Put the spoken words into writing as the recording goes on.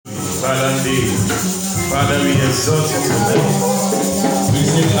Father, we exalt you tonight. We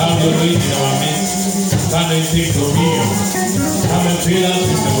say, have your way in our midst. Come and take dominion. Come and fill us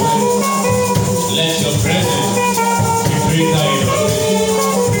with the word. Let your presence be greater in our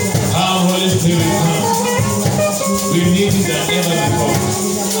midst. Our Holy Spirit, come. We need it than ever before.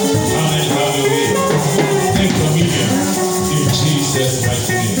 Come and have your way. Take dominion in Jesus'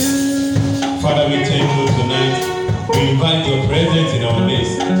 mighty name. Father, we thank you tonight. We invite your presence in our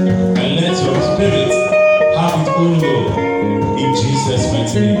midst. And let your spirit have its own will. In Jesus'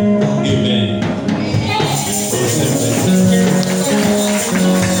 mighty name. Amen.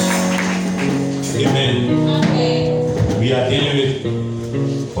 Amen. We are dealing with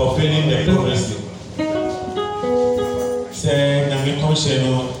fulfilling the prophecy. Say, Nami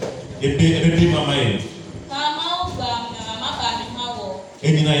Konsheno, Ebe Mama Ye.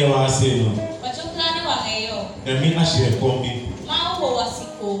 Enina Yawa Aseno. Nami Ashe Kombi.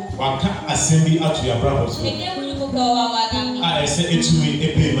 Waka Assembly out to your brothers. I say it to me, a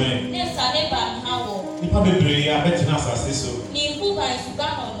payment. If I be a better answer, so.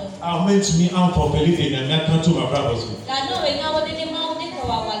 I'll mention me out for believing and not come to my brothers.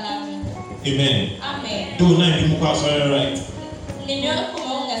 Amen. Amen. Do not be right.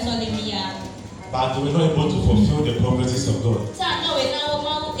 But we're not able to fulfill the prophecies of God.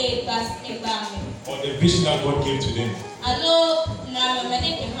 Or the vision that God gave to them.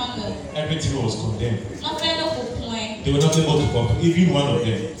 Everything was condemned. They were not able to fulfill even one of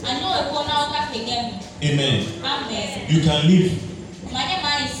them. Amen. Amen. You can live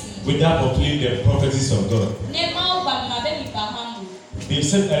without fulfilling the prophecies of God. They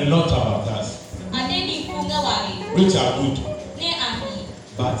said a lot about us, which are good,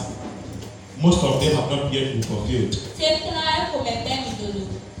 but most of them have not yet been fulfilled.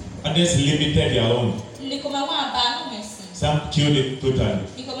 Others limited their own. Some killed it totally.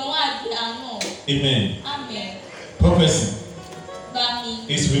 Amen. Amen. Prophecy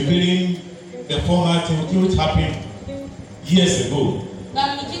is revealing the former thing which happened years ago,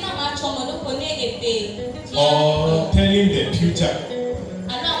 or telling the future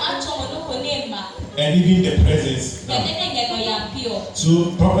and even the presence now. So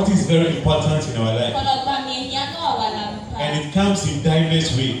prophecy is very important in our life, and it comes in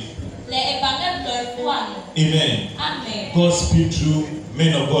diverse ways. Amen. Amen. God speaks through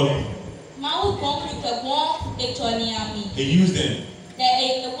men of God. He used them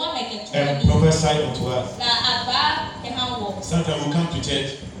and prophesy unto us. Sometimes we come to church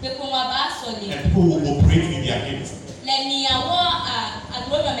and people will operate in their gifts. Then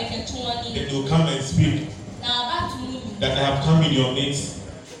they will come and speak that I have come in your midst.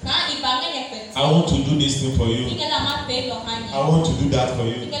 I want to do this thing for you. I want to do that for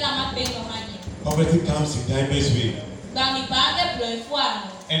you. Prophecy comes in diverse ways.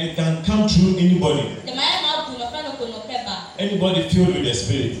 And it can come through anybody. Anybody filled with the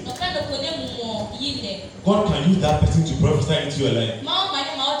Spirit. God can use that person to prophesy into your life.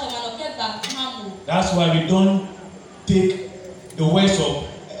 That's why we don't take the words of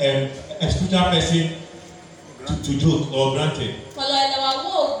a spiritual person to joke or granted.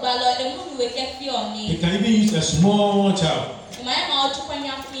 He can even use a small child.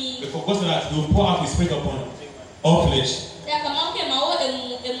 Because that he will pour out his spirit upon all flesh.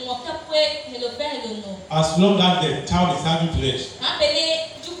 As long as the child is having flesh,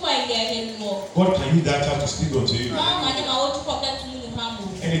 God can use that child to speak unto you.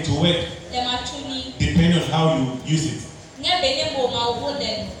 And it will work depending on how you use it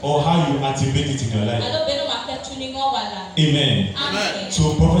or how you activate it in your life. Amen. Amen.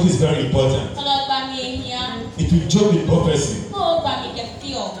 So prophecy is very important. If you joke with prophecy,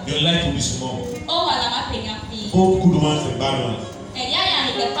 your life will be small. Both good ones and bad ones.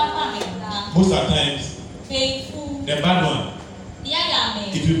 Most of the times, the bad one,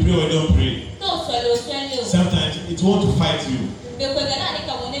 if you pray or don't pray, sometimes it wants to fight you.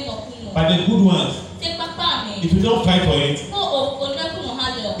 But the good ones, if you don't fight for it,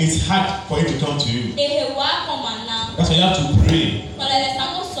 it's hard for it to come to you. That's why you have to pray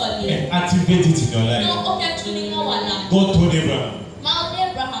and activate it in your life. God told Abraham,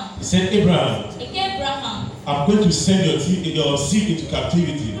 he said, Abraham, I'm going to send your seed into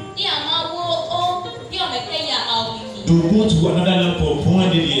captivity. They will go to another land for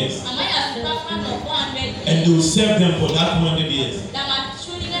 400 years. And they will serve them for that 400 years.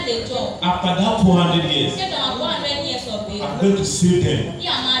 After that 400 years, I'm going to save them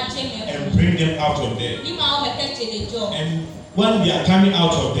and bring them out of there. And when they are coming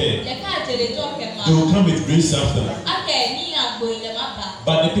out of there, they will come with great substance.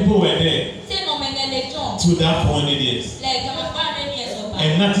 But the people were there to that 400 years.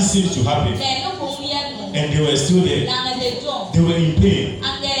 And nothing seems to happen. And they were still there. They were in pain.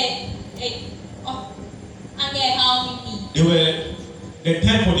 The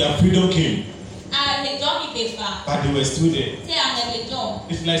time for their freedom came. But they were still there.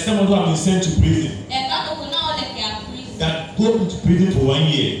 It's like someone who have been sent to prison. That go into prison for 1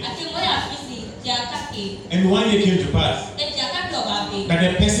 year. And 1 year came to pass. That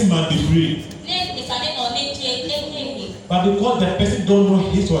the person must be free. But because that person don't know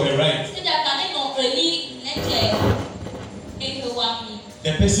his or her right,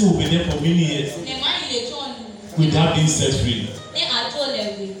 the person will be there for many years without being set free.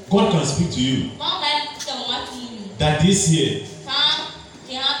 God can speak to you that this year,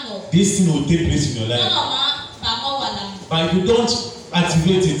 this thing will take place in your life. But if you don't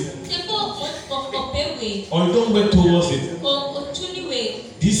activate it, or you don't work towards it,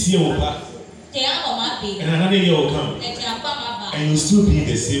 this year will pass. And another year will come. And you'll still be in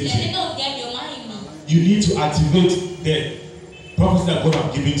the same thing. You need to activate the prophecy that God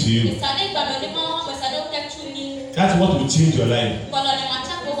has given to you. That's what will change your life.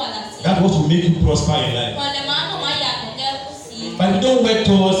 That's what will make you prosper in life. But if you don't work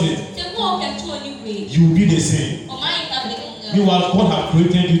towards it, you will be the same. Meanwhile, God has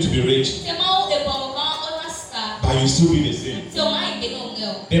created you to be rich, but you still be the same.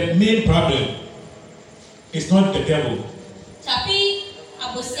 The main problem is not the devil, but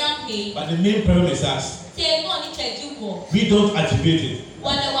the main problem is us. We don't activate it.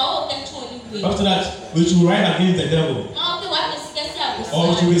 After that, we should rise against the devil, or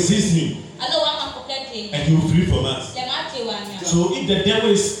we should resist him, and he will flee from us. So if the devil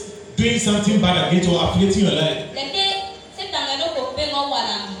is doing something bad against or afflicting your life,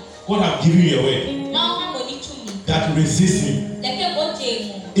 God has given you a way that resist him.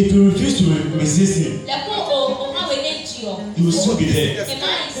 If you refuse to resist him, you will still be there.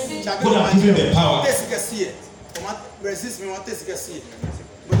 God has given you the power.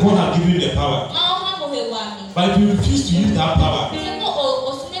 God has given you the power. But if you refuse to use that power,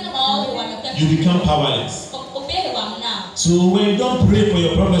 you become powerless. So when you don't pray for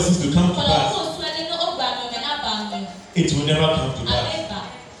your prophecies to come to pass, it will never come to pass.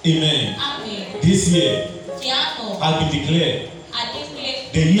 Amen. This year has been declared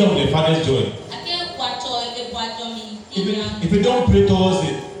the year of the Father's joy. If you don't pray towards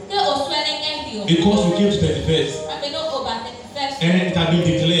it, because we came to 31st, and it has been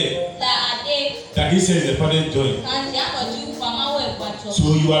declared that this year is the Father's joy.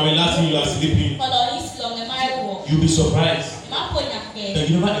 So you are relaxing, you are sleeping, you'll be surprised that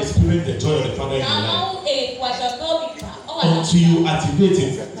you never experience the joy of the Father in your life until you activate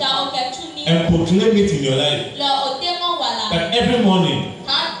it and proclaim it in your life. That every morning,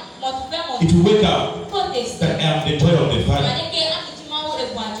 if you wake up, that I am the joy of the Father.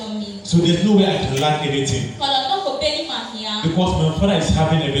 So there's no way I can lack anything, because my Father is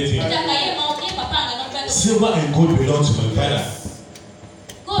having everything. Silver and gold belong to my Father.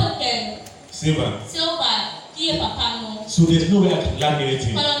 Silver. So there's no way I can lack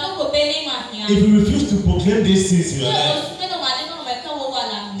anything. If you refuse to proclaim these things in your life,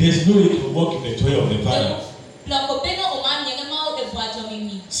 there's no way you can walk in the joy of the Father.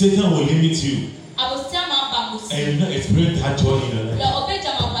 Satan will limit you, and you will not experience that joy in your life.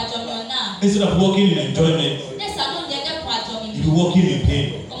 Instead of walking in enjoyment, you will be walking in pain,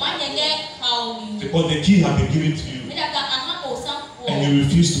 because the key has been given to you, and you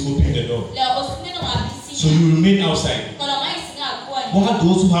refuse to open the door. So you remain outside. What are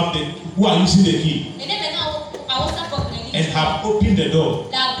those who are using the key and have opened the door?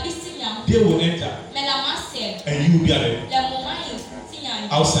 They will enter, and you will be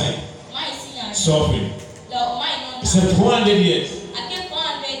outside suffering. He said 400 years,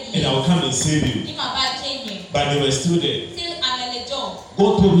 and I will come and save you. But they were still there.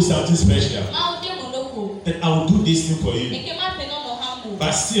 God told me something special, that I will do this thing for you.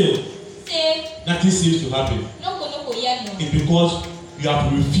 But still, nothing seems to happen. It's because you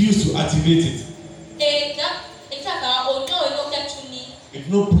have refused to activate it. If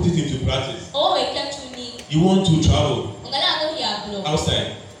you don't put it into practice, you want to travel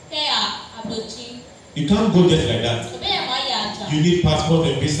outside. You can't go just like that. You need passport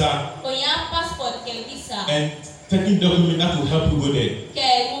and visa and taking documents that will help you go there.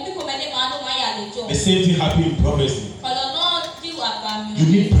 The same thing happened in prophecy. You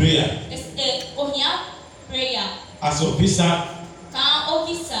need prayer as your visa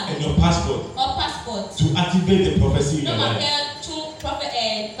and your passport to activate the prophecy in your life.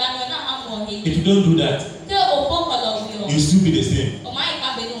 If you don't do that, you'll still be the same.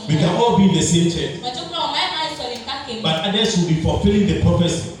 We can all be in the same church, but at the others will be fulfilling the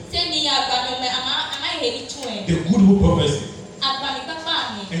prophecy. The good who prophecy.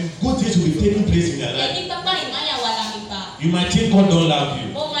 And good things will be taking place in their life. You might think God don't love you,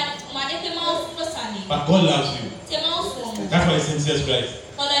 but God loves you. That's why He sent Jesus Christ.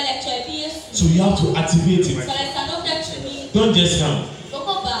 So you have to activate it. Don't just come,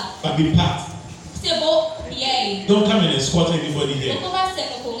 but be part. Don't come and escort anybody here.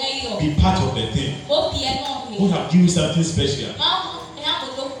 Be part of the thing. God have given you something special.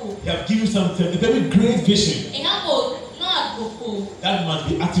 He have given you something, a very great vision that must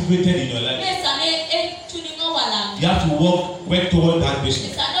be activated in your life. You have to work toward that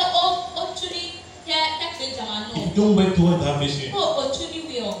vision. If you don't work toward that vision,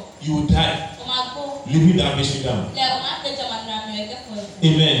 you will die leaving that vision down.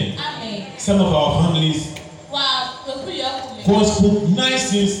 Amen. Some of our families, God spoke nice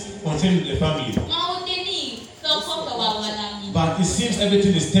things concerning the family, but it seems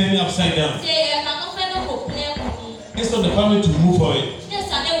everything is turning upside down. Instead of the family to move forward,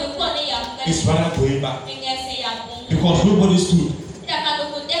 it's rather going back because nobody stood.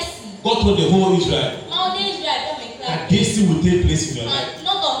 God told the whole Israel that this thing will take place in your life.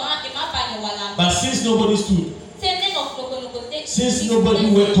 But since nobody stood, since nobody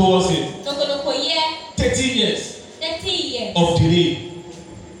went towards it, 30 years of delay.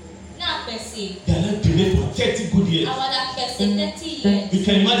 They are not delayed for 30 good years. You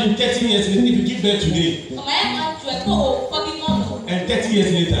can imagine 30 years if you give birth today, and 30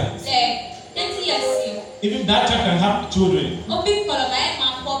 years later, even that child can have children.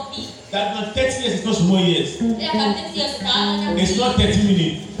 That not 30 years is not small years. It's not 30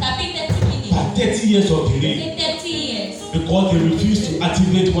 minutes, but 30 years of delay. Because they refuse to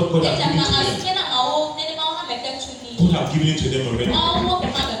activate what God has given to them. God has given it to them already,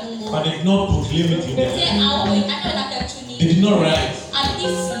 but they did not proclaim it in their life. They did not rise.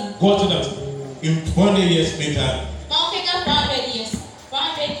 God told that in 400 years later,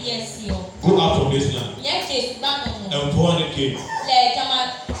 go out from this land. And 400 came.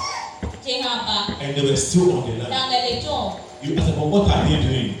 And they were still on the land. You ask them, what are they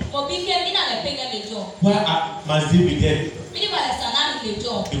doing? Why must they be dead?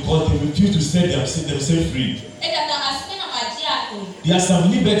 Because they refuse to set themselves free. There are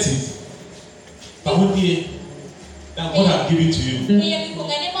some liberties that God has given to you.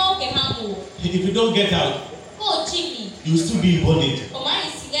 If you don't get out, you will still be in bondage.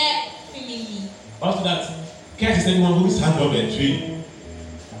 After that, curse is anyone who is hanged on a tree.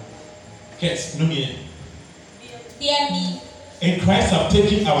 Curse, no me. And Christ have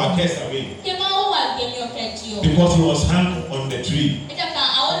taken our curse away because He was hung on the tree.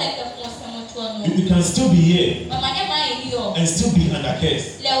 You can still be here and still be under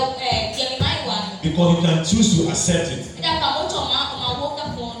curse because you can choose to accept it,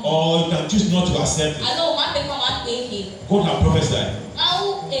 or you can choose not to accept it. God has prophesied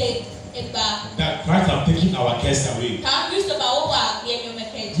that Christ have taken our curse away,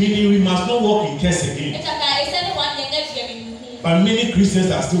 meaning we must not walk in curse again. But many Christians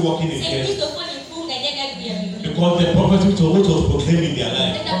are still walking in curse because the prophet which was proclaimed in their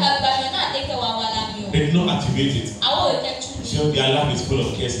life, they did not activate it. So their life is full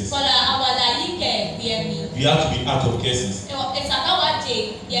of curses. We have to be out of curses.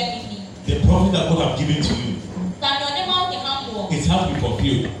 The prophet that God have given to you, it has to be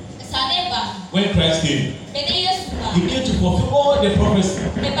fulfilled. When Christ came, He came to fulfill all the prophecies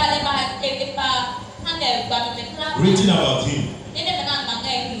written about Him. You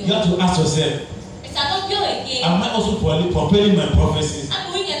have to ask yourself, am I also fulfilling my prophecies?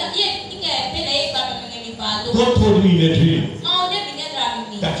 God told me in a dream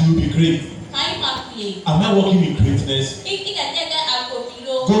that you will be great. Am I walking in greatness?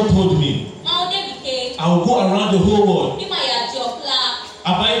 God told me I will go around the whole world.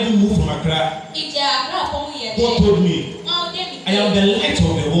 Have I even moved from Accra? God told me I am the light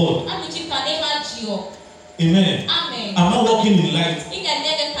of the world. Amen. Am I walking in light?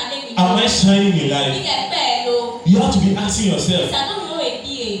 Am I shining in light? You have to be asking yourself.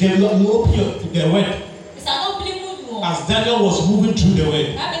 Then you open the word. As Daniel was moving through the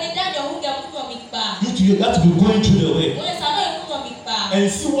way, you have to be going through the way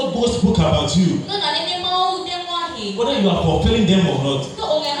and see what God spoke about you, whether you are fulfilling them or not,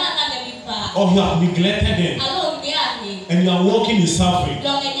 or you have neglected them and you are walking in suffering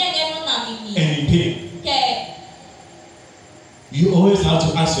and in pain. You always have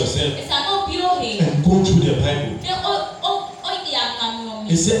to ask yourself and go through the Bible.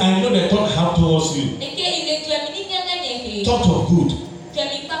 He said, I know the thought I have towards you, thought of good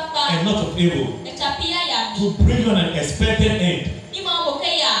and not of evil, to to bring on an expected end.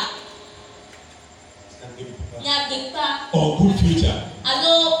 Or good future.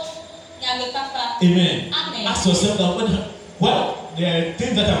 Amen. Ask yourself that there are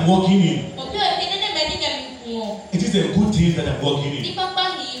things that I'm working in. It is a good thing that I'm working in.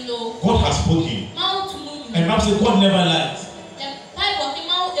 God has spoken. And Bible says God never lies.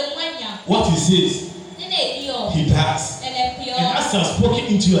 What he says, he does. And as has spoken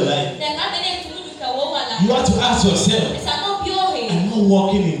into your life, you have to ask yourself, I'm not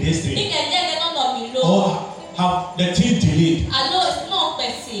working in this thing. Or have the thing delayed.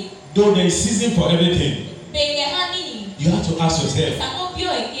 Though there is season for everything, you have to ask yourself,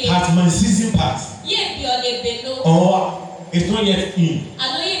 has my season passed? Or it's not yet in?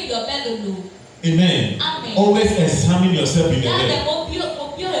 Amen. Always examine yourself in the day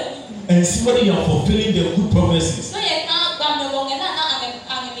and see whether you are fulfilling the good prophecies.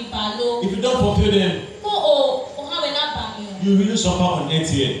 If you don't fulfill them, you really suffer on earth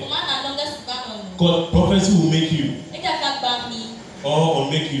here. God, prophecy will make you or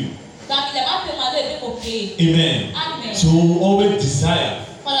make you. Amen. So always desire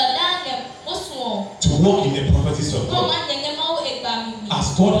to walk in the prophecies of God.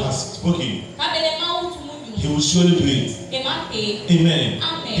 As God has spoken, he will surely do it. Amen.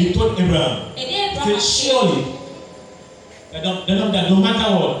 He told Abraham, he said, surely that no matter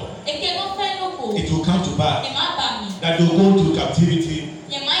what, it will come to pass that they will go into captivity.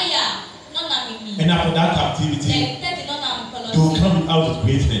 And after that captivity, they will come out with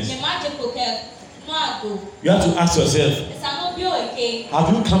greatness. You have to ask yourself, have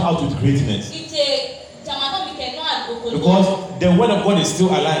you come out with greatness? Because the word of God is still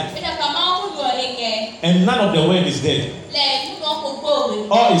alive. And none of the word is dead.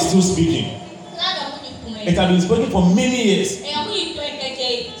 All is still speaking. It has been spoken for many years,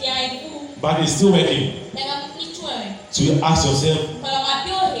 but it's still working. So you ask yourself,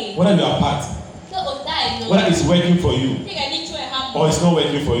 whether you are part, whether it's working for you or it's not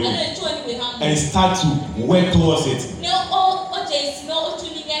working for you, and start to work towards it.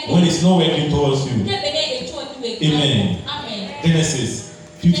 When it's not working towards you. Amen. Genesis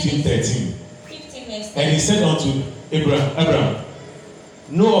 15:13. And he said unto Abraham,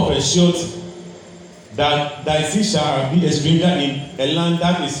 know of a surety that thy seed shall be a stranger in a land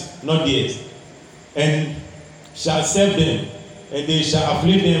that is not theirs, and shall serve them, and they shall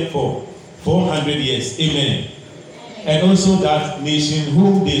afflict them for 400 years. Amen. And also that nation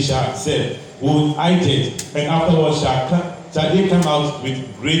whom they shall serve will hide it, and afterwards shall they come out with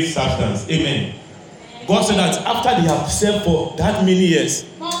great substance. Amen. God said that after they have served for that many years,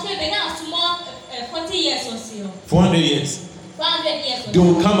 400 years, they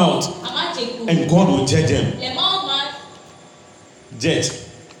will come out and God will judge them. Judge.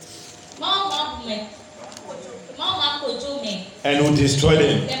 And will destroy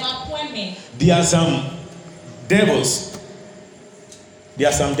them. There are some devils. There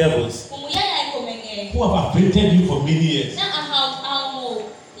are some devils who have afflicted you for many years.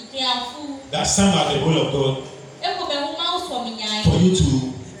 That some are the will of God for you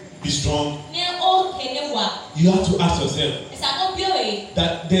to be strong. You have to ask yourself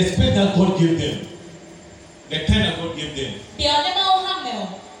that the spirit that God gave them, the time that God gave them,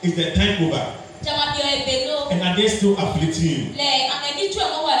 is the time over. And are they still afflicting you?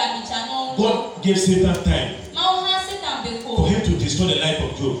 God gave Satan time for him to destroy the life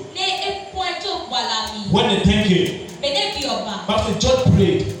of Job. When the time came, Pastor Job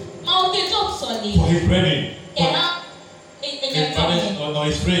prayed for his brethren, his brothers or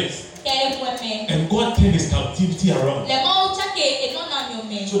his friends. And God turned his captivity around.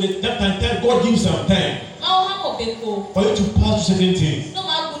 So that time God gives some time for you to pass through certain things.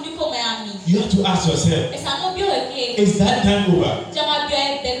 You have to ask yourself, is that time over?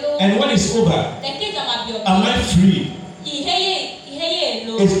 And when it's over, am I free?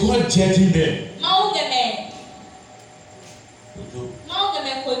 Is God judging them?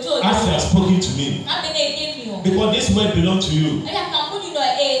 As he has spoken to me, because this word belongs to you.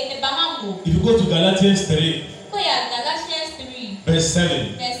 If you go to Galatians 3, verse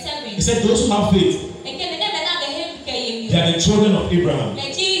 7, he said, those who have faith, they are the children of Abraham.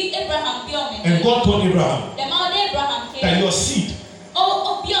 And God told Abraham that your seed,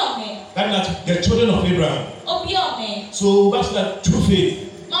 that is the children of Abraham. So that's that true faith.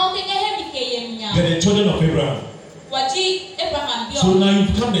 They are the children of Abraham. So now you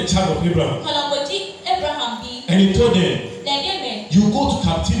become the child of Abraham. And he told them, you go to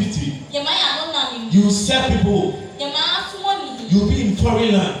captivity, you serve people, you be in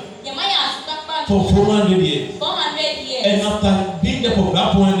foreign land for 400 years. And after being there for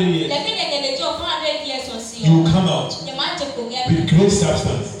that 400 years,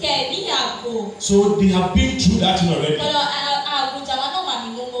 So they have been through that thing already.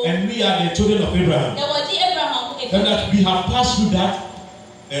 And we are the children of Abraham. And that we have passed through that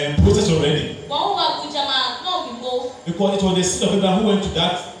process already. Because it was the seed of Abraham who went to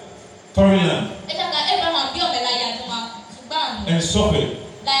that foreign land and suffered.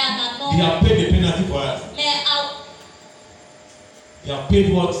 They have paid the penalty for us. They have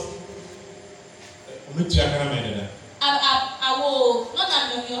paid what?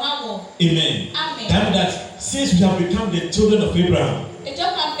 Amen. That means that since we have become the children of Abraham,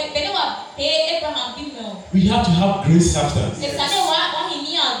 we have to have great substance. He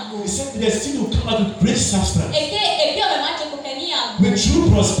said the seed will come out with great substance, with true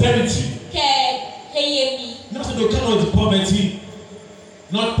prosperity. Not that they will come out with poverty,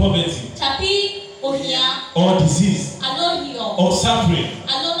 not poverty, or disease, or suffering,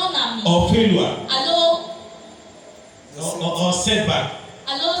 or failure, or setback.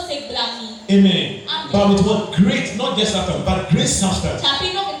 Amen. But with what? Great, not just substance, but great substance.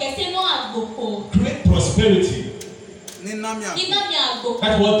 Great prosperity.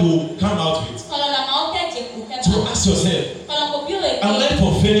 That's what to come out with. So ask yourself, am I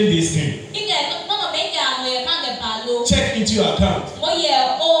fulfilling this thing? Check into your account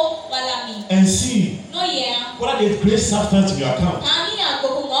and see what are the great substance in your account,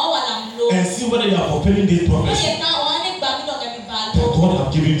 and see whether you are fulfilling this prophecy that God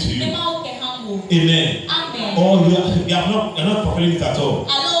have given to you. Amen. Or you are not fulfilling it at all.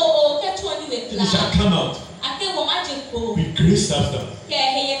 It shall come out with great substance.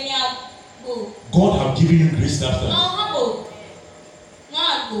 God have given you great substance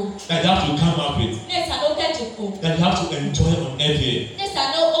that you have to come up with, that you have to enjoy on earth here.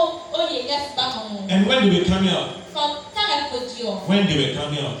 And when they were coming out,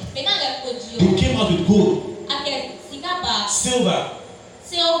 they came out with gold, silver,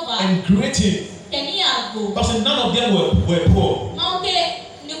 and great things. But none of them were poor.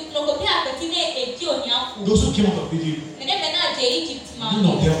 Those who came out of Egypt, none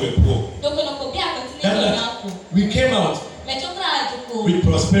of them were poor. We came out with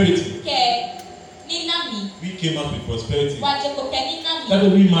prosperity. We came out with prosperity. That way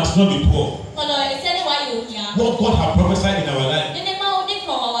we must not be poor. What God has prophesied in our life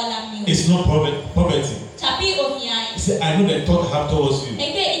is not poverty. He said, I know the thought I have towards you.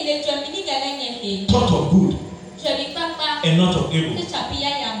 Thought of good and not of evil.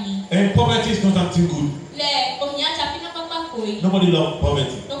 And poverty is not something good. Nobody loves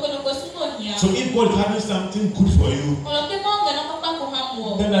poverty. So if God is having something good for you,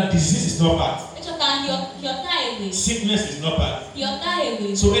 then that disease is not bad. Sickness is not bad.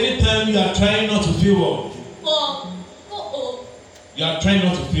 So anytime you are trying not to feel well, you are trying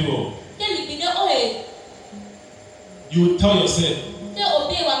not to feel well, you will tell yourself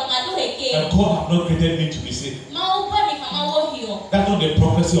that God has not created me to be sick. That's not the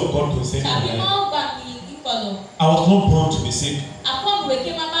prophecy of God concerning my life. I was not born to be sick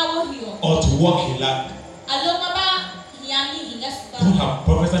or to walk in lack. God has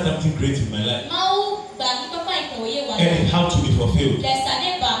prophesied something great in my life, and it has to be fulfilled.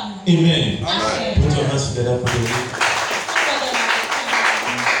 Amen. Put your hands together for the Lord.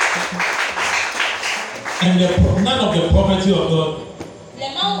 And none of the property of God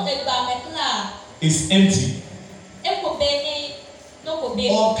is empty.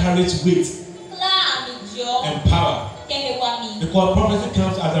 All carries weight and power. Because prophecy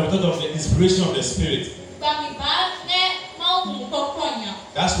comes as a result of the inspiration of the Spirit.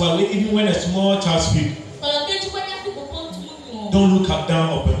 That's why even when a small child speaks, don't look down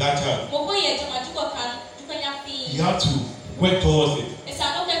upon that child. You have to work towards it.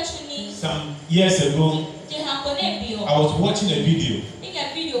 Some years ago, I was watching a video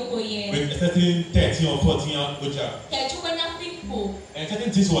with a certain 13 or 14-year-old child. And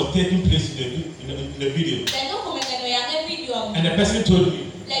certain things were taking place in the video. And the person told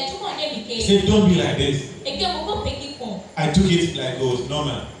me, he said, don't be like this. I took it like it was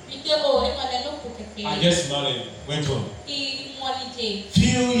normal. I just smiled and went on.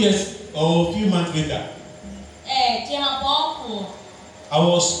 Few years or few months later, I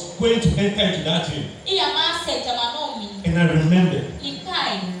was going to enter into that thing. And I remembered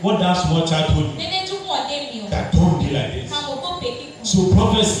what that small child told me. That don't be like this. So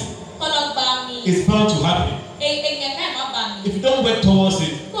prophecy is bound to happen. If you don't work towards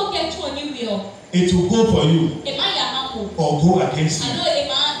it, it will go for you or go against you.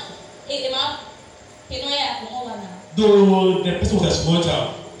 Though the person was a small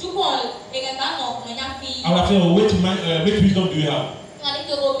child, I would say, what wisdom do you have?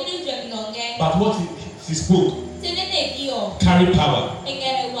 But what he spoke carry power.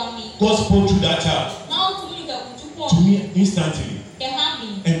 God spoke through that child to me instantly.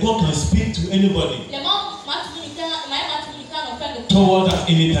 And God can speak to anybody towards us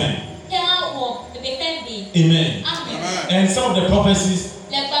anytime. Amen. And some of the prophecies,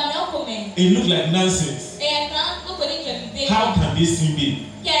 it looked like nonsense. How can this thing be?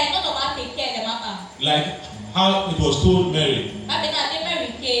 Like how it was told Mary that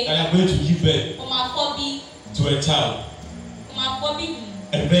you are going to give birth to a child,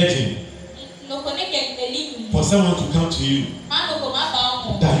 a virgin, for someone to come to you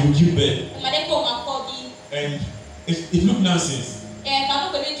that you give birth. And it looked nonsense.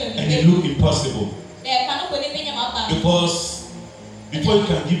 And it looked impossible. Because before you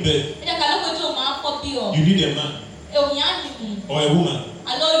can give birth, you need a man or a woman.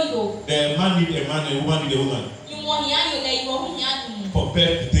 The man need a man and a woman need a woman for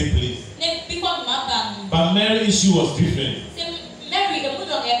birth to take place. But Mary's issue was different.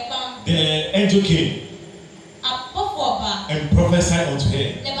 The angel came and prophesied unto her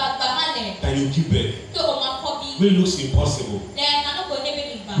that you give birth. It looks impossible.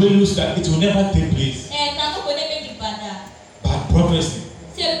 It looks that it will never take place. But prophecy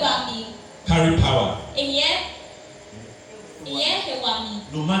carry power.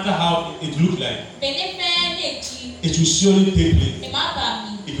 No matter how it looked like, it will surely take place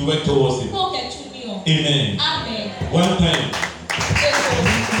if you work towards it. Amen. One time.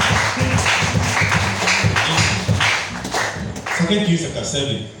 Second Kings chapter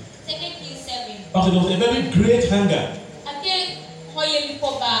 7. But there was a very great hunger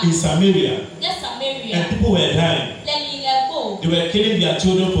in Samaria. And people were dying. They were killing their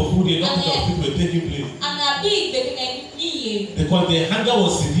children for food. A lot of people were taking place. Because the hunger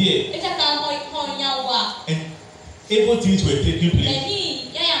was severe. And evil things were taking place.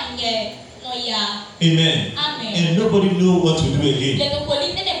 Amen. And nobody knew what to do again.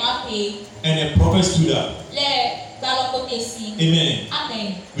 And a prophet stood up. Amen.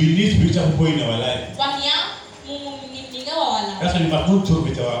 We need spiritual people in our life. That's why we must not talk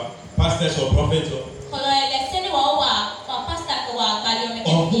with our pastors or prophets or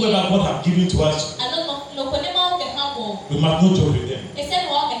whoever God have given to us. We must not talk with them.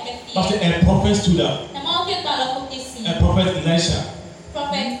 But a prophet stood up. A prophet Elisha.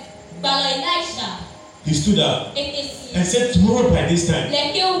 He stood up and said, tomorrow by this time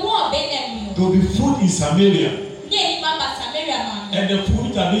there will be food in Samaria. And the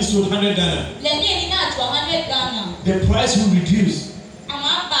food that being sold 100 Ghana. The price will reduce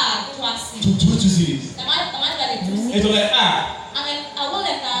to 2 cities. It was like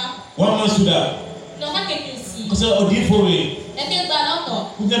one man stood up. He said, oh, dear for me.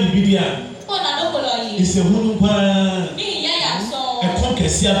 It's a woman. A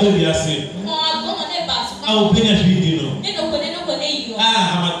conquest. I will pay a video.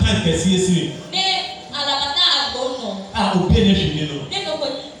 I'm a tank. I will pay a video.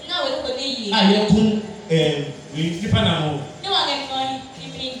 I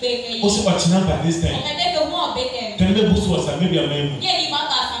also watching up at this time. Can the books was maybe a member?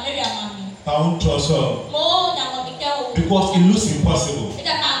 Pound trousers. Because it looks impossible.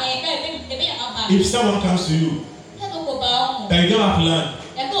 If someone comes to you that you don't have land,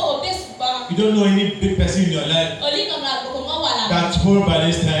 you don't know any big person in your life that's poor by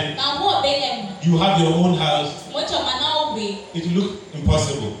this time, you have your own house, it will look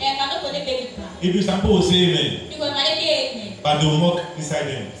impossible. If you sample will say amen, but they will walk inside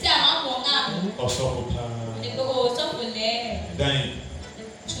them. Or so dying.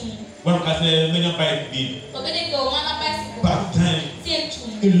 One can say many by it, but time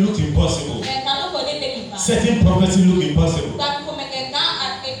it looks impossible. Certain prophecy look impossible.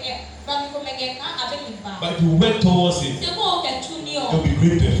 But if you work towards it, there will be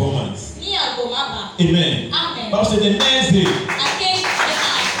great performance. Amen. But so the next day,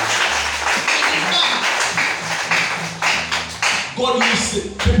 God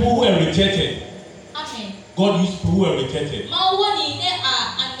used people who were rejected. God used people who were rejected.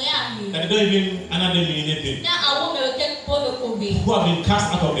 That they don't even another mean anything. Who have been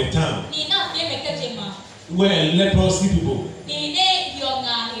cast out of the town. Were leprosy people.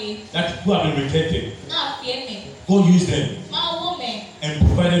 That who have been rejected. God used them and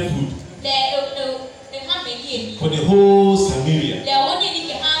provided food for the whole Samaria.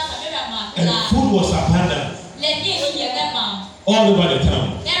 And food was abundant all over the town.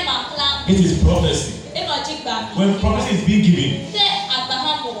 It is prophecy. When prophecy is being given,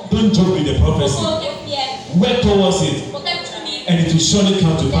 don't joke with the prophecy. Work towards it, and it will surely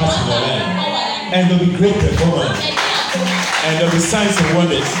come to pass in your life. And there will be great performance, and there will be signs and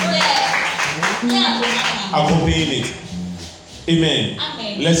wonders accompanying it. Amen.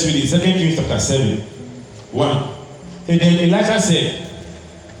 Amen. Let's read it. 2 Kings chapter 7. 1. And then Elijah said,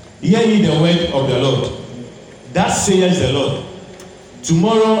 hear ye the word of the Lord. Thus saith the Lord,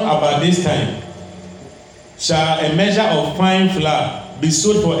 tomorrow about this time shall a measure of fine flour be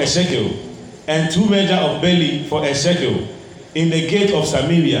sold for a shekel, and 2 measures of barley for a shekel, in the gate of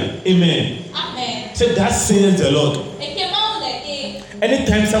Samaria. Amen. Amen. Say, thus saith the Lord.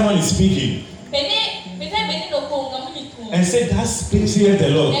 Anytime someone is speaking and say, thus saith the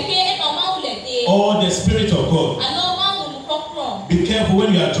Lord, or the Spirit of God, be careful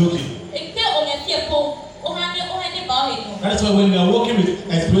when you are talking. That's why when you are working with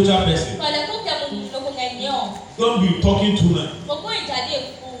a spiritual person, don't be talking too much.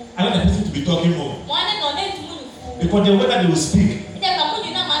 Allow the person to be talking more. Because the way that they will speak,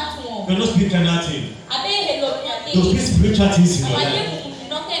 they don't speak anything. They will speak spiritual things in your life.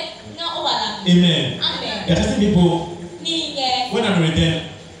 Amen. There are certain people, when I'm with them,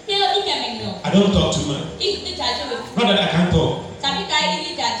 I don't talk too much. Not that I can't talk. I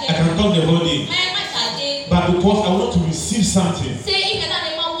can talk the whole day. But because I want to receive something,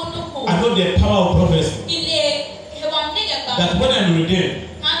 I know the power of prophecy. That when I'm with them,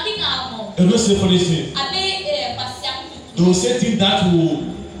 they don't say foolish things. They will say things that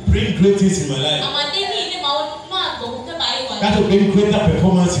will bring great things in my life. That will bring greater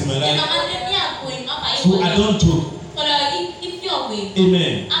performance in my life. So I don't talk.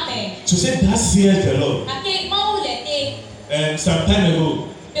 Amen. To say that says the Lord. Some time ago,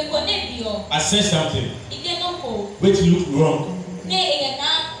 I said something which looked wrong.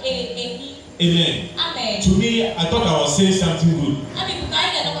 Amen. To me, I thought I was saying something good,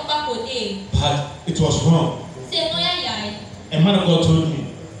 but it was wrong. A man of God told me.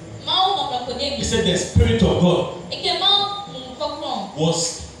 He said the Spirit of God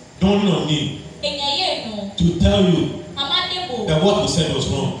was dawning on me to tell you that what you said was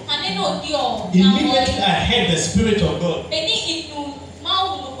wrong. Immediately I heard the Spirit of God.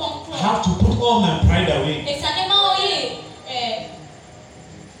 I have to put all my pride away.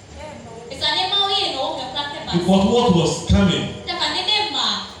 Because what was coming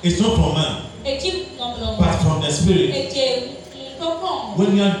is not from man, but from the Spirit.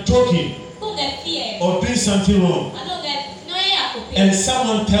 When you are joking or doing something wrong, and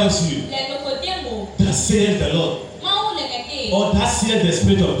someone tells you, that says the Lord, or that says the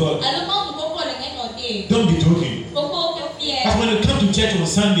Spirit of God, don't be joking. That's when you come to church on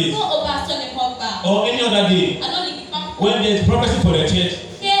Sundays or any other day, when there's prophecy for the church,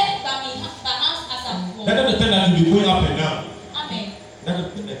 that's the time that you be going up and down. That's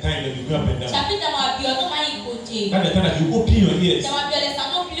the time that you go up and down. That's the time that you open your ears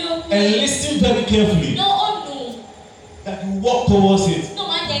and listen very carefully. That you walk towards it.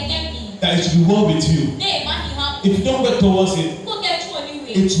 That it should be well with you. If you don't work towards it,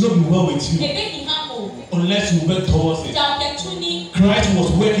 it should not be well with you. Unless you work towards it. Christ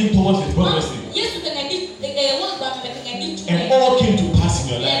was working towards his prophecy. And all came to pass in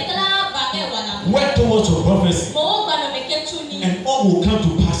your life. Work towards your prophecy. And all will come to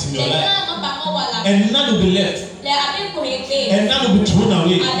pass in your life. And none will be left. And none will be thrown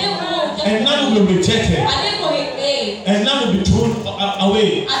away. And none will be rejected. And none will be thrown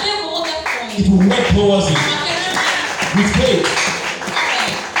away. It will work towards it. With faith.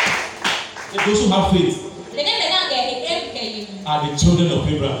 Those who have faith are the children of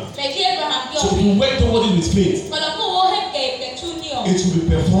Abraham. So if you work towards it with faith, it will be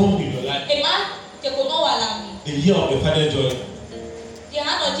performed in your life. The year of the Father joy.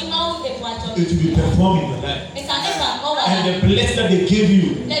 It will be performed in your life. And the blessing that they gave you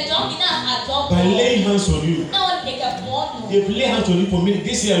by laying hands on you, they've laid hands on you for me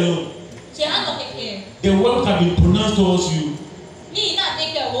this year alone. The word have been pronounced towards you.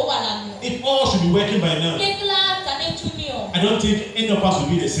 If all should be working by now, I don't think any of us will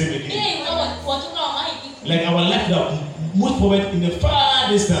be the same again. Like our life that moved forward in the far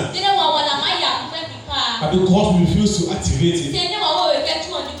distance, but because we refuse to activate it,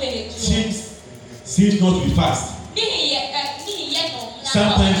 seems not to be fast.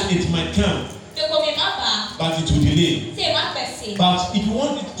 Sometimes it might come, but it will delay. But if you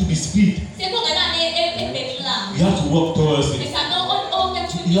want it to be speed, you have to work towards it.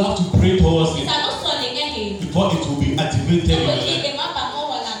 You have to pray towards it before it will be activated in your life.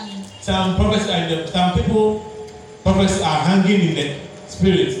 Some prophets are hanging in the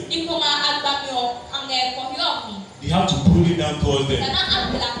spirit. You have to pull it down towards them.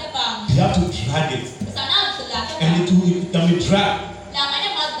 You have to drag it. And it can be dragged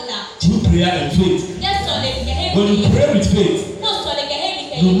through prayer and faith. When you pray with faith,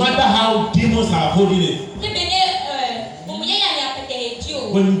 no matter how demons are holding it,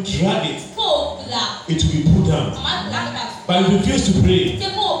 when you drag it, it will be put down. But if you refuse to pray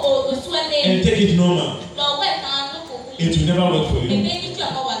and take it normal, it will never work for you.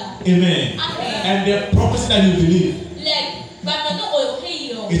 Amen. And the prophecy that you believe,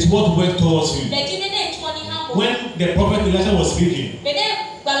 it's what worked towards you. When the prophet Elijah was speaking,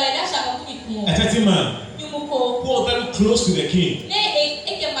 a certain man who was very close to the king,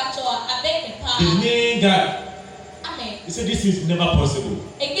 the main guy, he said, this is never possible.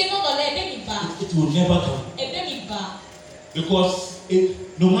 It will never come. Because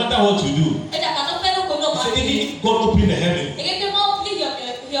no matter what you do, he said, even God opened the heaven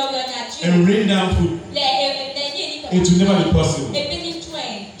and rain down food, it will never be possible. He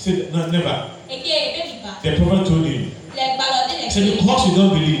said, no, never. The prophet told him, he said, because you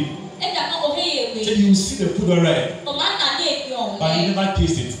don't believe, he said, you will see the food alright, but you never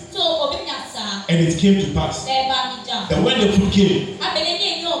taste it. And it came to pass that when the food came,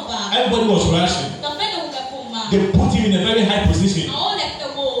 everybody was rushing. They put him in a very high position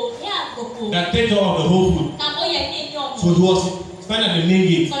that take care of the whole food. So he was standing at the main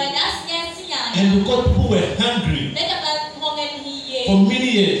gate. And because people were hungry for many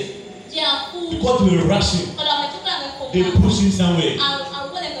years, because they were rushing, they pushed him somewhere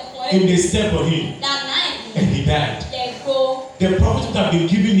and they stepped on him and he died. The prophet would have been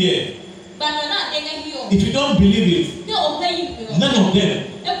given here. If you don't believe it, none of them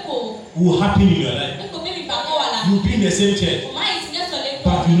will happen in your life. You'll be in the same church,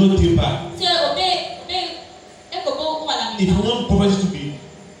 but you not take back. If you want prophecy to be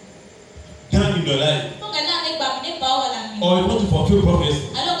done in your life, or you want to fulfill prophecy,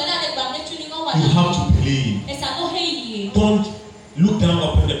 you have to believe. Don't look down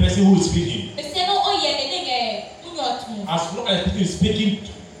upon the person who is speaking. As long as the person is speaking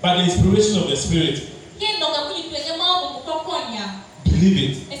by the inspiration of the Spirit, believe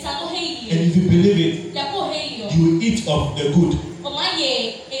it. And if you believe it, you will eat of the good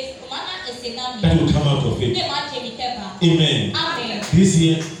that will come out of it. Amen. This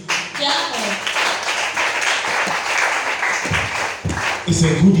year is a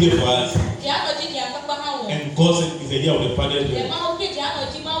good year for us. And God said it's a year of the Father's will.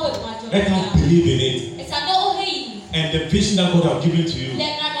 Let us believe in it. And the vision that God has given to you,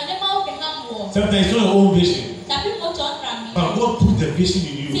 sometimes it's not your own vision, but God put the vision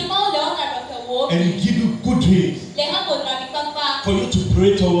in you and He give you good dreams for you to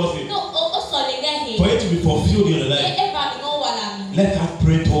pray towards it, for it to be fulfilled in your life. Let us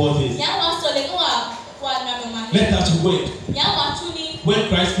pray towards it. Let us wait. When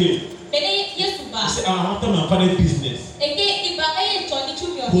Christ came, He said, I'm after my Father's business. He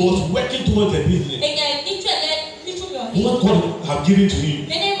was working towards the business. What God have given to him,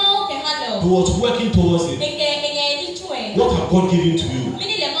 He was working towards it. What have God given to you?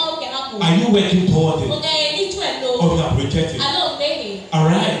 Are you working towards it? Or you have rejected it?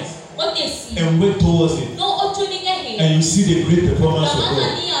 Arise and work towards it. And you see the great performance of God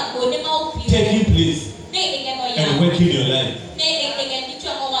taking place and working in your life.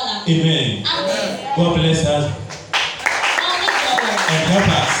 Amen. God bless us and help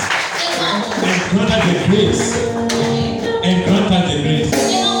us and grant us the grace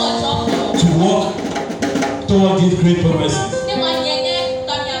to walk toward these great promises,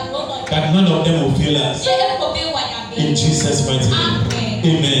 that none of them will fail us. In Jesus' mighty name.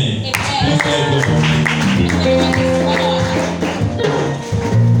 Amen. Please let go for me.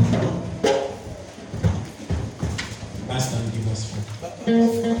 Pastor, give us food.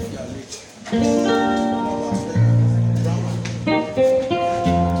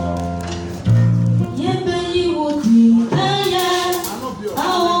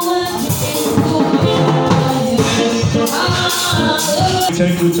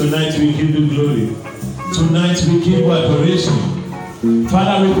 Thank you. Tonight we give you glory. Tonight we give you adoration.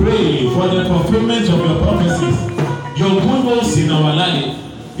 Father, we pray for the fulfillment of your prophecies, your good works in our life.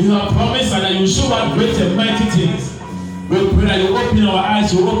 You have promised that you show us great and mighty things. We pray that you open our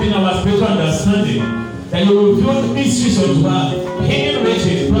eyes, you open our spiritual understanding, that you reveal mysteries unto us, hidden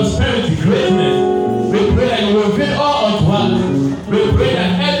riches, prosperity, greatness. We pray that you reveal all unto us. We pray that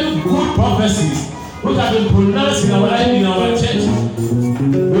every good prophecies which have been pronounced in our life, in our church,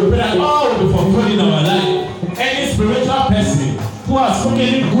 we pray that all will be fulfilled in our life. Any spiritual person who has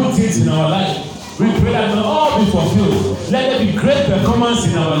spoken good things in our life, we pray that will all be fulfilled. Let there be great performance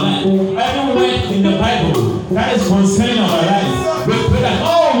in our life. Every word in the Bible that is concerning our life, we pray that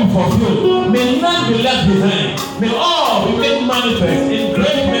all will be fulfilled. May none be left behind. May all be made manifest in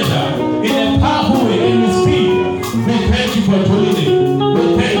great measure, in a powerful way, in His speed. We thank you for doing it. We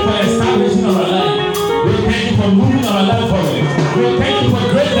thank you for establishing our life. We thank you for moving our life forward. We thank you for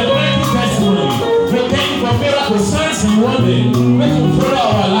destiny, which will follow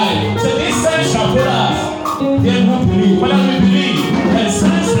our life. So these signs shall follow us. Then we believe. Whether we believe, and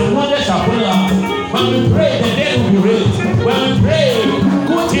signs and wonders shall follow us. When we pray, the dead will be raised. When we pray,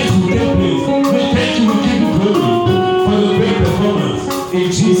 good things will take place. We thank you, we give you glory for the great performance. In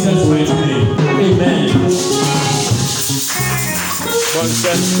Jesus' mighty name. Amen.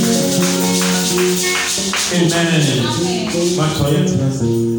 Amen.